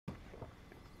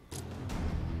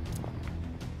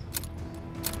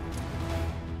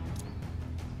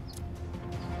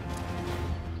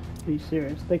Are you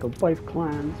serious? They got both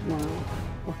clans. Wow.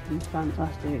 Fucking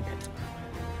fantastic.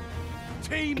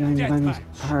 Team Going deathmatch.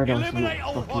 paradise Eliminate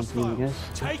all fucking team, I hostiles.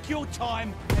 guess. Take your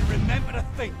time and remember to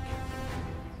think.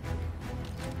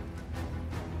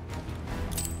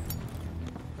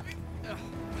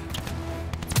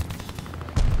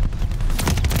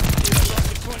 You look like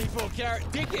a 24-carat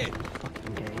dickhead.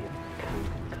 Fucking game.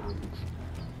 Camping cunts.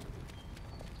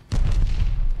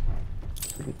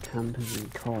 It's like campers in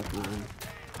COD, man.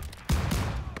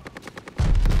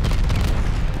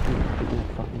 Put their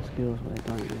fucking skills where they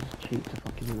don't, they just cheat to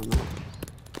fucking win a match.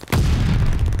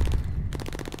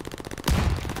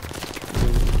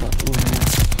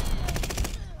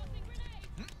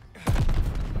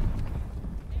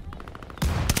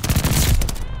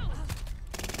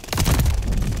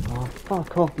 Oh,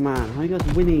 fuck off, man. How are you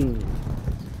guys winning?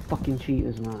 Fucking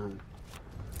cheaters, man.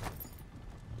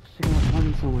 Sick of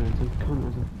running somewhere and some cunt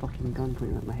has a fucking gun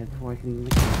pointing at my head before I can even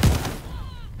look at it.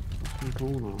 Fucking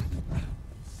corner.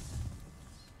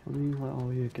 I mean, like,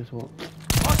 oh yeah, guess what?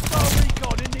 Hostile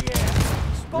recon in the air.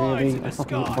 Spies Really? in the I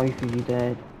fucking got sky. both of you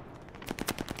dead.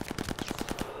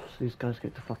 So these guys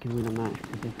get to fucking win a match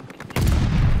because they fucking cheat.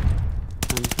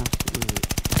 Fantastic, mate.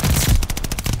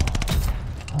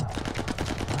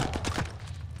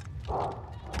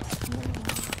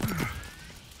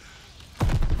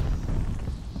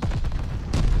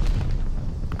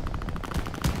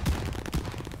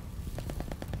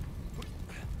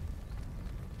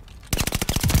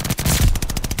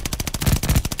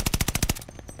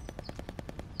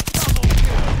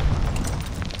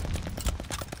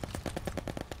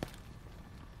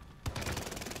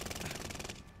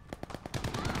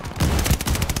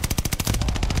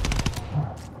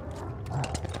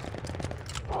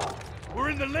 We're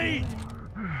in the lead.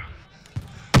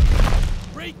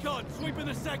 Recon sweeping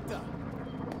the sector.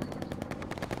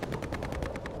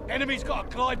 Enemy's got a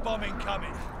glide bomb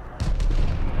incoming.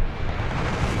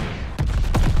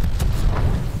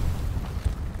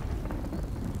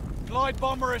 Glide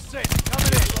bomber assist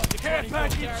coming in. Care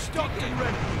package stocked and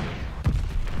ready.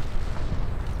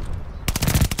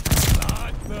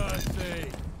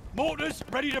 Bloodthirsty. Mortars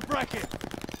ready to bracket.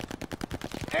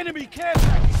 Enemy care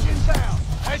package inbound.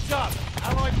 Heads up.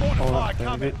 Allied mortar fire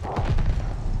coming.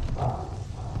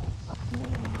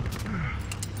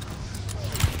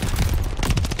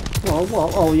 Whoa, whoa,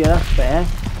 oh yeah, that's fair.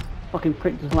 Fucking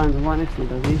prick just lands right next to me,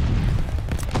 does he?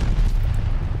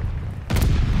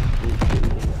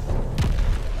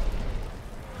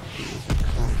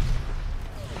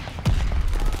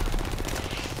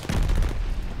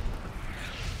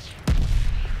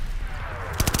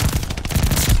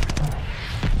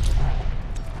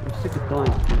 I'm sick of dying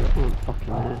to people that aren't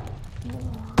fucking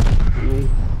there. Me.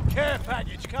 Care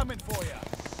package coming for you.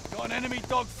 Got an enemy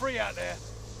dog free out there.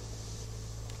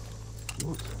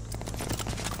 What?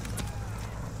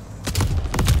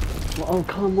 Well, oh,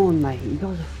 come on, mate. You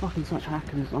guys are fucking such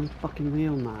hackers. I'm fucking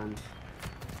real, man.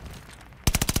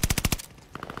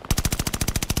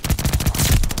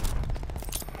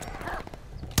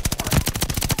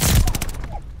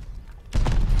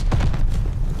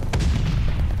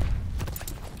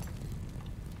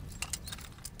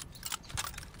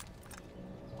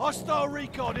 Hostile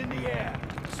recon in the air.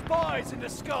 Spies in the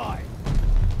sky.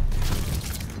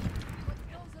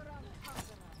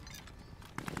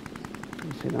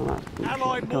 You see, now that's bullshit.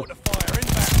 Allied Look mortar fire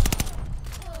inbound.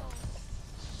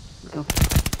 how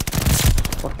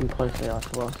fucking close they are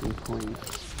to us in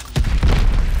points.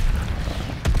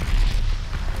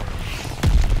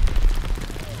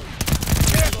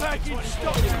 Care package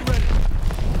stocked and ready.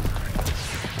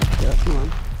 Yeah, come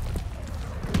on.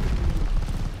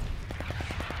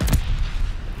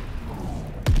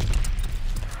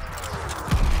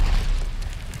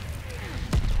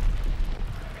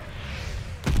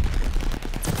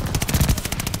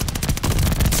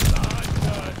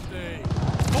 Bloodthirsty.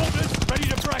 Mortars ready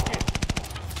to bracket.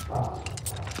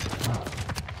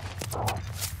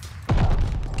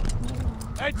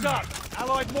 Heads up.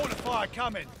 Allied mortar fire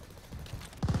coming.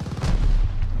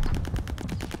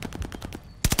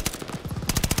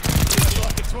 You look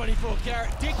like a 24-carat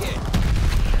dickhead.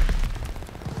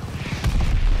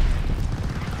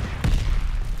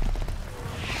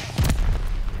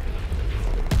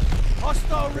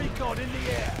 Hostile recon in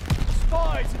the air.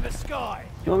 Spies in the sky.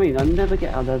 Do you know what I mean? I never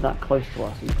get how they're that close to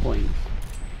us in points.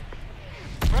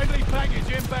 Friendly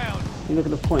package inbound. You look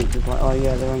at the points, it's like, oh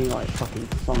yeah, they're only like fucking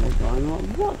somewhere behind. I'm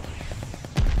like, what?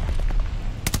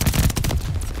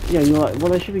 Yeah, you're like,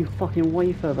 well, they should be fucking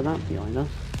way further out behind us.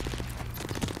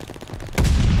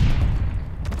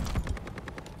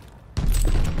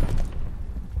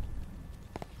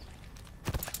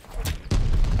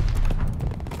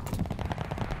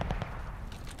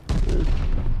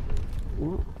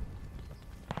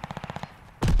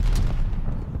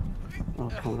 Oh,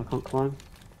 come on, I can't climb.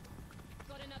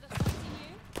 Got another sighting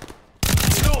you?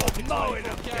 You're mowing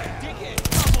them down. Dig it.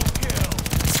 Double kill.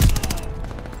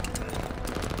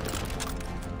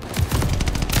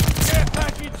 Care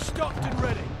package stocked and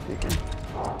ready.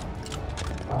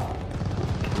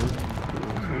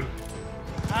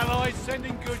 Allies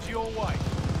sending goods your way.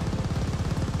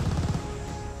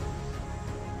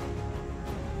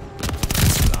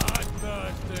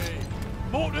 Bloodthirsty.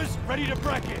 Mortars ready to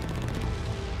bracket.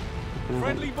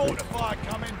 Friendly mortar fire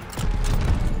coming.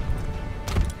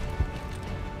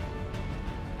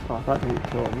 Oh, I thought we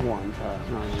killed one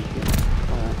person. No, you killed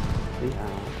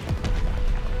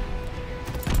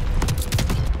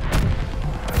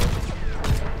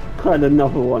Got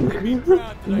another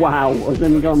one. Wow, I was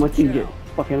only going my team get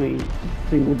fucking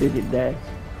single digit deaths.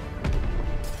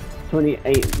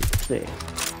 28 and 6.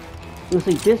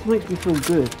 Honestly, this makes me feel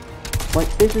good.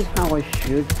 Like, this is how I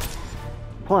should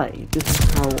play. This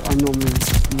is how I normally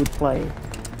would play.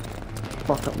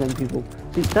 Fuck up them people.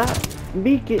 See, that,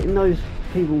 me getting those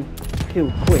people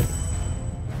killed quick,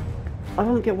 I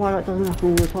don't get why that doesn't happen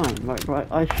all the time. Like, right,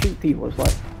 I shoot people, it's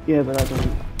like, yeah, but that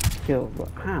doesn't kill. But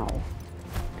how?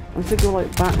 I'm sick of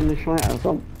like batting the shit out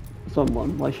of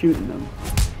someone by shooting them.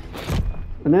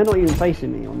 And they're not even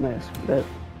facing me on this,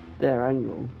 their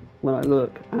angle when I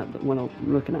look at them, when I'm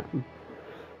looking at them.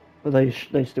 But they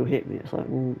still hit me. It's like,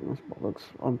 well, that's what looks.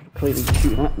 I'm clearly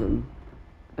shooting at them,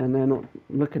 and they're not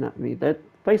looking at me. They're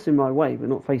facing my way, but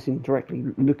not facing directly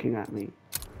looking at me.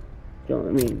 Do you know what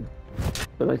I mean?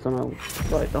 But they somehow,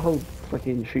 like, the whole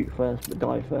fucking shoot first but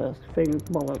die first thing is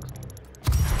bollocks.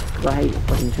 Because I hate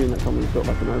fucking shooting at someone who's got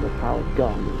like an overpowered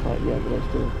gun. It's like, yeah, but they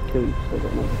still kill you because they've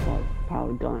got an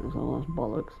overpowered gun. It's like, well, that's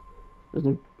bollocks.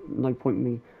 There's no point in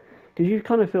me. Because you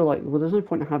kind of feel like, well, there's no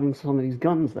point in having some of these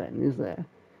guns then, is there?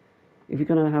 If you're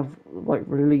going to have, like,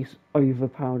 release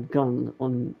overpowered guns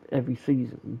on every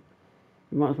season,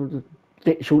 you might as well just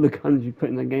ditch all the guns you put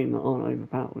in the game that aren't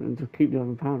overpowered and just keep the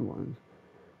overpowered ones.